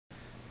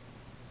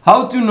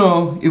How to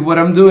know if what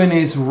I'm doing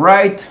is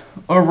right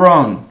or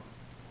wrong?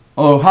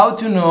 Or how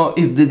to know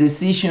if the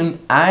decision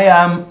I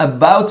am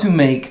about to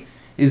make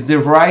is the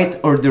right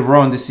or the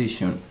wrong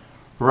decision?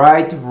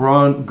 Right,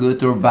 wrong,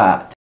 good or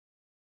bad?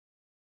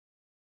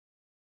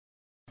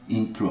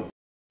 Intro.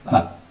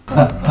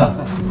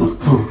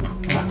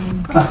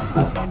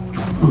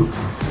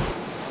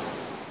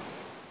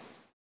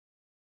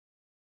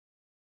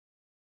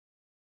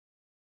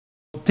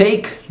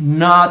 Take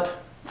not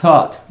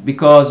thought,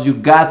 because your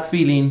gut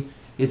feeling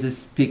is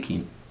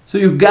speaking. So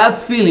your gut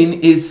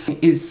feeling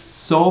is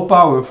so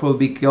powerful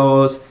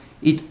because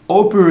it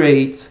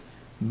operates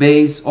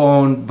based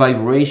on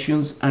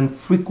vibrations and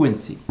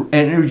frequency,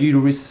 energy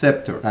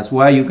receptor. That's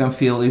why you can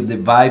feel if the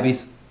vibe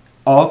is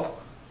off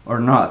or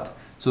not.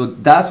 So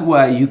that's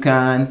why you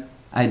can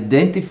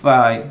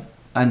identify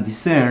and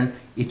discern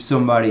if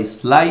somebody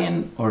is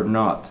lying or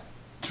not,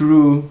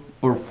 true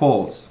or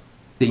false.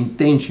 The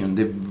intention,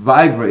 the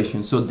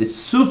vibration, so the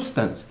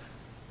substance,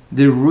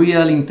 the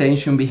real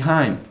intention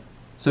behind.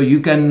 So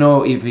you can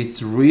know if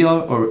it's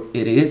real or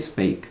it is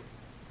fake.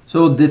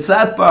 So the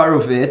sad part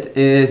of it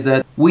is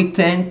that we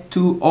tend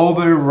to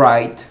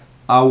override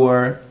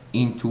our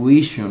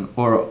intuition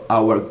or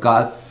our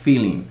gut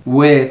feeling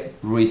with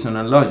reason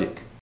and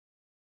logic.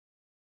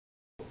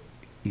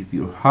 If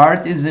your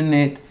heart is in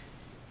it,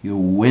 you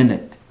win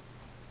it.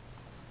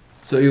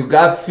 So your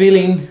gut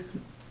feeling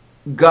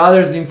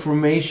gathers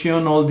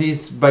information, all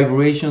these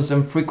vibrations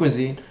and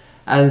frequency,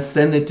 and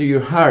send it to your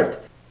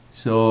heart.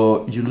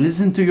 So you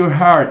listen to your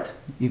heart.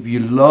 If you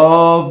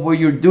love what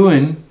you're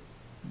doing,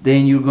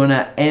 then you're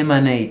gonna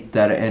emanate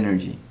that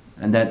energy,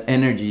 and that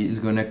energy is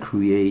gonna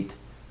create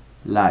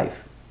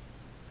life.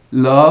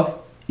 Love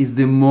is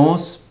the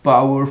most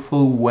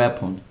powerful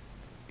weapon.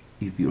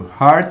 If your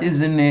heart is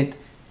in it,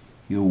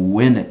 you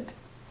win it.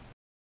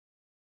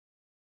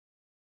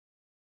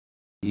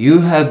 You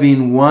have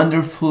been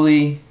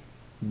wonderfully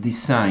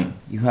designed.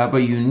 You have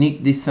a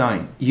unique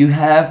design. You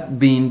have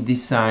been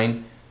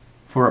designed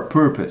for a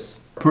purpose.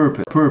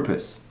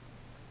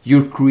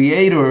 Your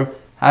creator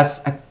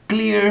has a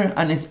clear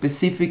and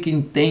specific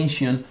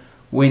intention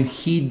when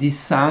he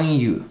designed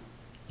you.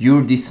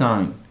 Your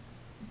design.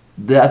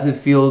 Does it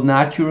feel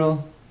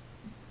natural?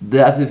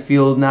 Does it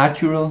feel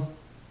natural?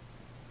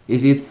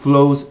 Is it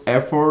flows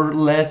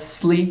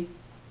effortlessly?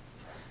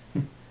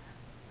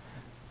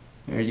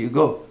 There you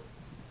go.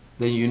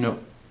 Then you know.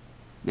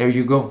 There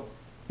you go.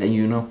 Then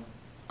you know.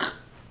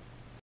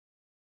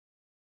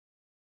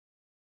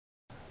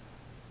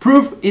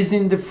 Proof is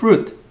in the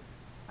fruit.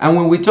 And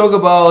when we talk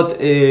about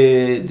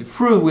the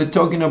fruit, we're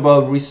talking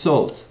about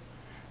results.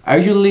 Are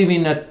you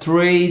living a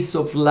trace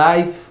of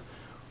life,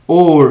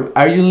 or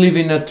are you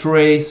living a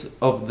trace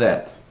of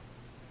death?